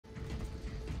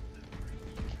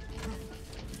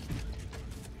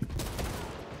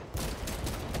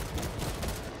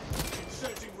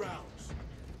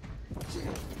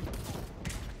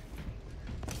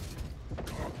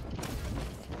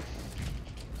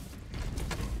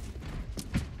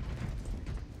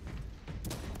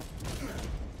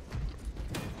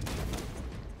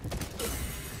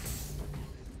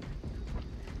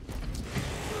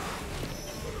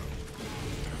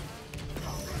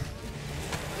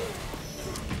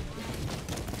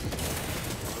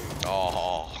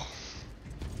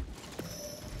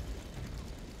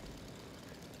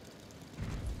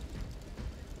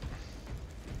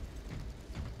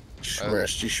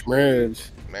Smashy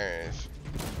shreds. Nice.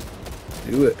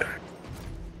 Do it.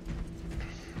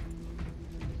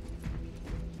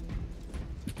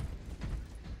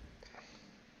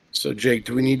 So, Jake,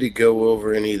 do we need to go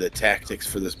over any of the tactics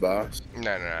for this boss?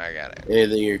 No, I got it.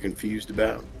 Anything you're confused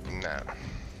about? No.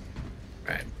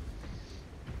 Right.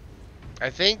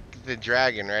 I think the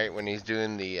dragon, right, when he's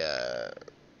doing the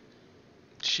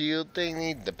shield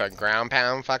thingy, the ground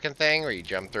pound fucking thing, where you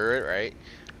jump through it, right?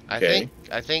 Okay.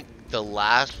 I think the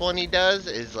last one he does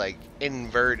is like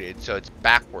inverted, so it's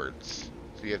backwards.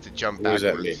 So you have to jump What does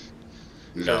that mean?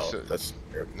 backwards. No, that's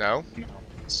no.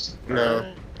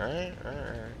 no. Alright.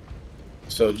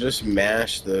 So just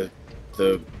mash the.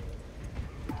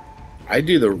 I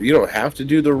do the. You don't have to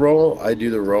do the roll. I do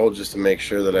the roll just to make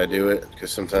sure that I do it,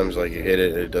 because sometimes like you hit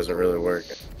it and it doesn't really work.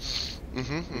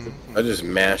 I just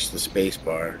mash the space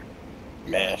bar.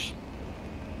 Mash.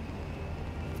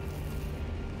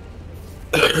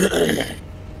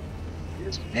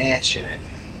 Just mashing it.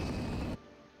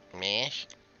 Mash.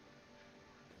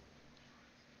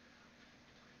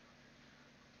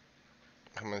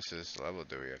 How much of this level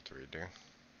do we have to redo?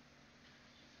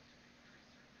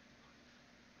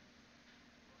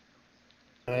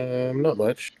 Not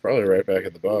much. Probably right back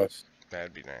at the boss.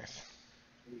 That'd be nice.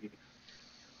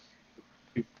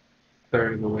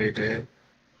 Third of the way dead.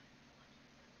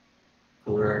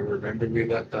 Where I remember we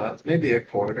left off. Maybe a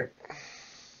quarter.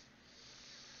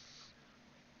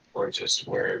 Or just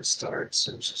where it starts.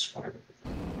 It's just fine.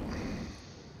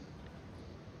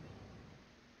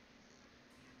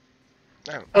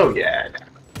 Oh yeah.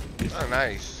 Oh,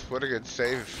 nice. What a good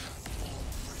save.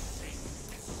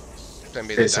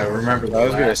 Okay, so remember I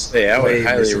was gonna say I would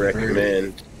highly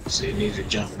recommend. So you need to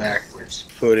jump backwards.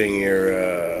 Putting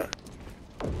your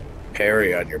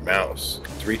parry on your mouse.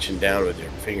 It's reaching down with your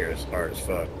fingers is hard as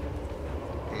fuck.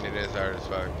 It is hard as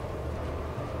fuck.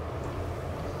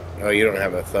 Oh, you don't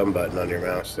have a thumb button on your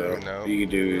mouse, though. No. You can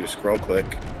do scroll click.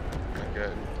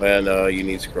 Good. Well, no, you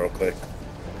need scroll click.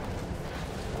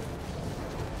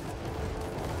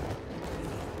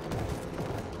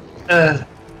 And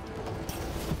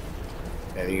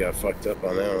you got fucked up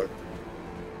on that one.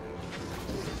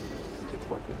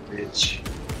 Bitch.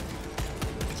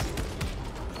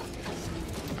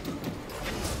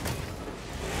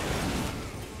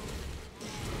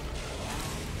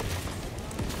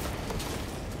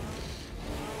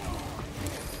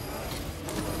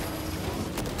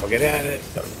 I'll get at it.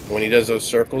 When he does those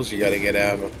circles, you gotta get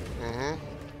at him.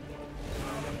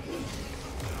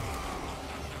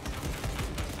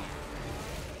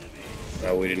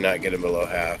 No, we did not get him below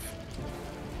half.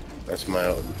 That's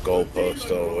my goalpost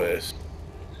always.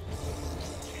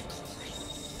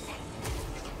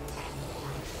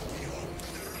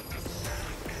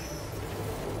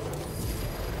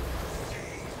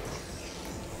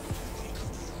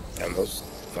 Damn, those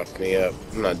fucked me up.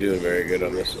 I'm not doing very good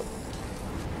on this one.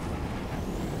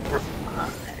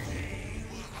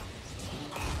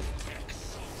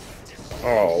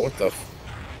 Oh, what the f...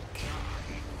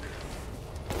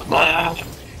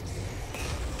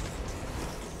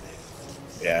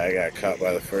 Yeah, I got caught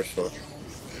by the first one.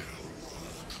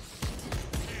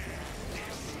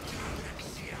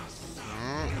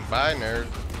 Bye, nerd.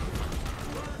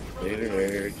 Later,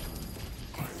 nerd.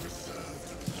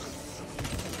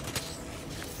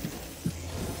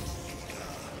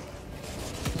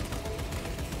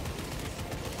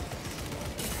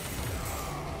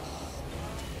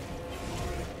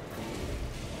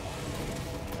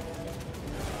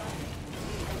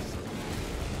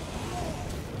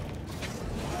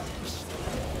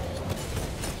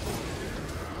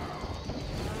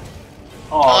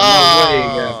 Oh, no way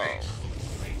you got me.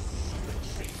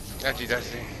 Dusty,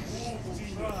 Dusty.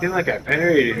 I feel like I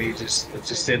parried and he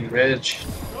just didn't reg.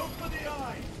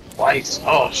 Twice.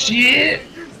 Oh shit!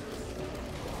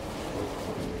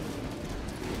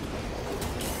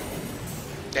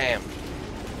 Damn.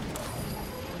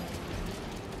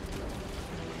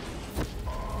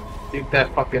 Keep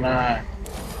that fucking eye.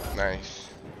 Nice.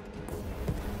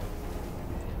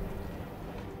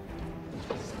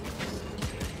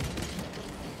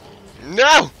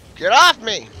 No! Get off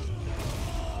me!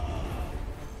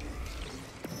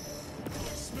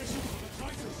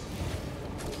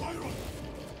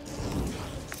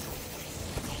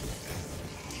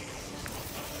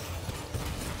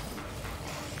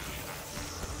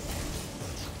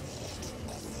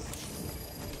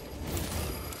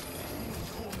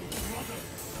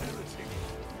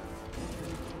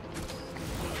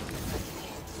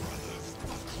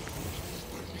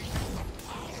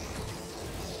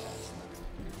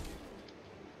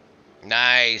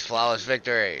 Nice, flawless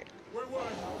victory.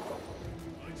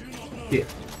 Yeah.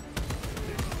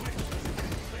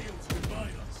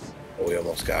 We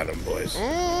almost got him, boys.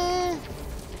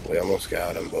 We almost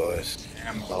got him, boys.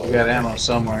 Ammo. We got ammo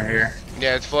somewhere here.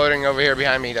 Yeah, it's floating over here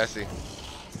behind me, Dusty.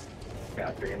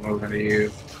 Copy. Moving to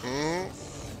you.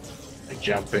 A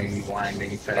jumping,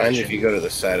 winding fashion. And if you go to the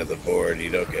side of the board, you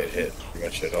don't get hit pretty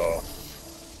much at all.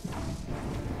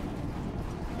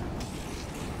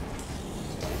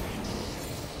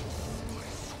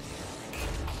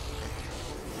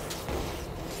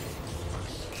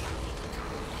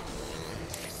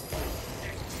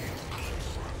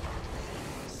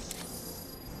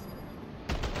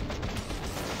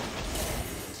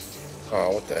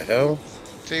 Oh, what the hell?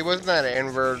 See, wasn't that an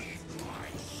invert?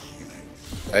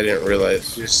 I didn't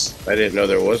realize. I didn't know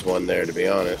there was one there, to be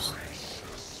honest.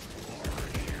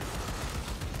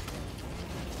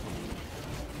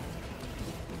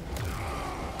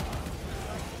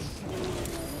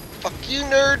 Fuck you,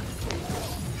 nerd!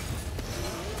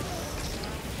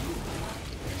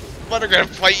 What, I'm gonna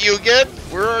fight you again?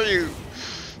 Where are you?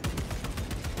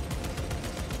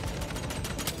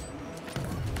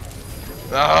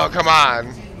 Oh, come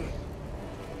on.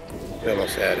 We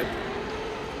almost had it.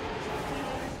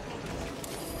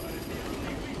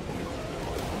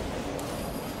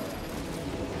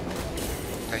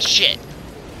 Ah, shit.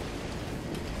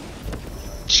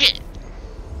 Shit.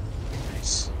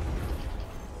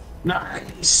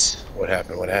 Nice. What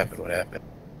happened? What happened? What happened?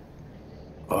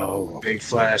 Oh. Big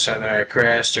flash. Either I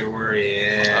crashed or we're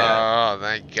Oh,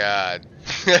 thank God.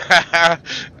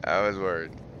 I was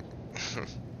worried.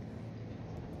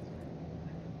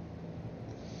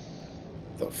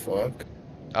 The fuck?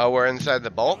 Oh, we're inside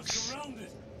the bulks?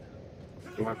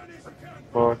 Fuck.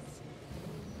 Oh.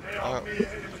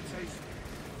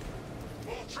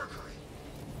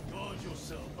 Guard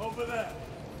yourself. Over there.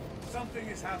 Something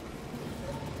is happening.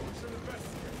 We should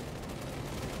investigate.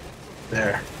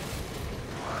 There.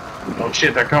 Oh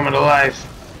shit, they're coming to life.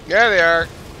 Yeah, they are.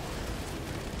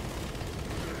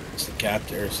 It's the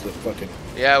captor. It's the fucking.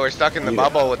 Yeah, we're stuck in the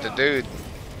bubble with the dude.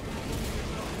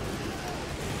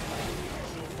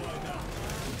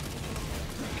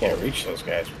 Can't reach those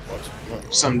guys.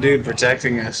 Some dude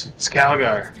protecting us. It's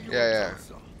Calgar. Yeah.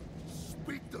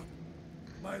 Speak them.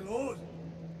 My lord,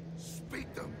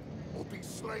 Speak them, or be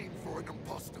slain for an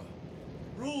impostor.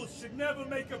 rules should never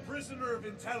make a prisoner of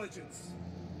intelligence.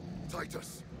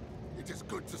 Titus, it is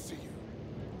good to see you.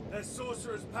 Their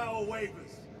sorcerer's power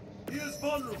wavers. He is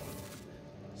vulnerable.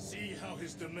 See how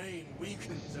his domain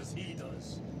weakens as he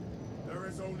does. There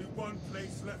is only one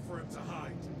place left for him to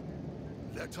hide.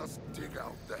 Let us dig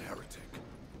out the heretic.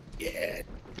 Yeah.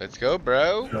 Let's go,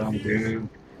 bro. Dude.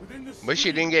 Within the Wish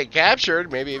you didn't get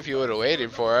captured. Maybe if you would have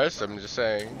waited for us. I'm just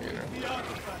saying, you know. the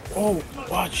artifact, Oh,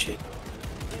 watch it.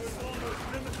 there is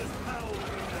almost limitless power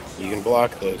within that. You can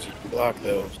block those. You can block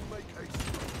those. Make haste.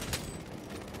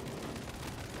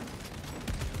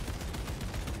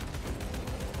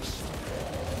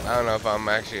 I don't know if I'm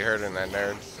actually hurting that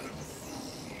nerd.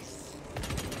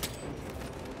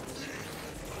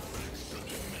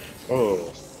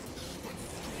 Oh.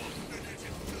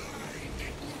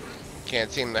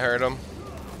 Can't seem to hurt him.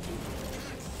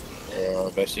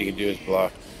 Best you can do is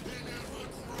block.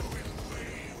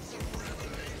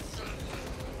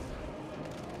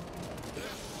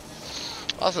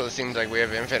 Also, it seems like we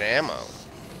have infinite ammo.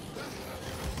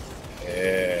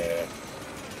 Yeah.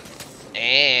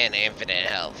 And infinite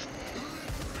health.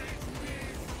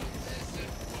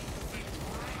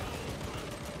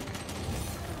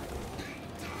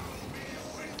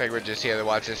 I think we're just here to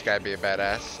watch this guy be a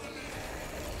badass.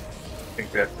 I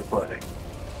think that's the play.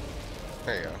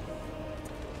 There you go.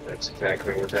 That's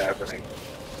exactly what's happening.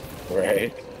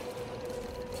 Right.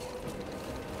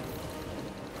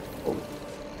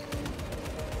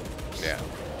 Yeah.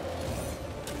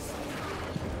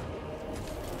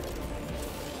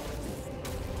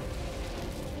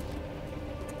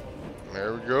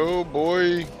 There we go,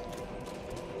 boy.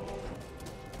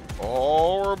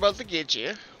 Oh, we're about to get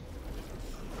you.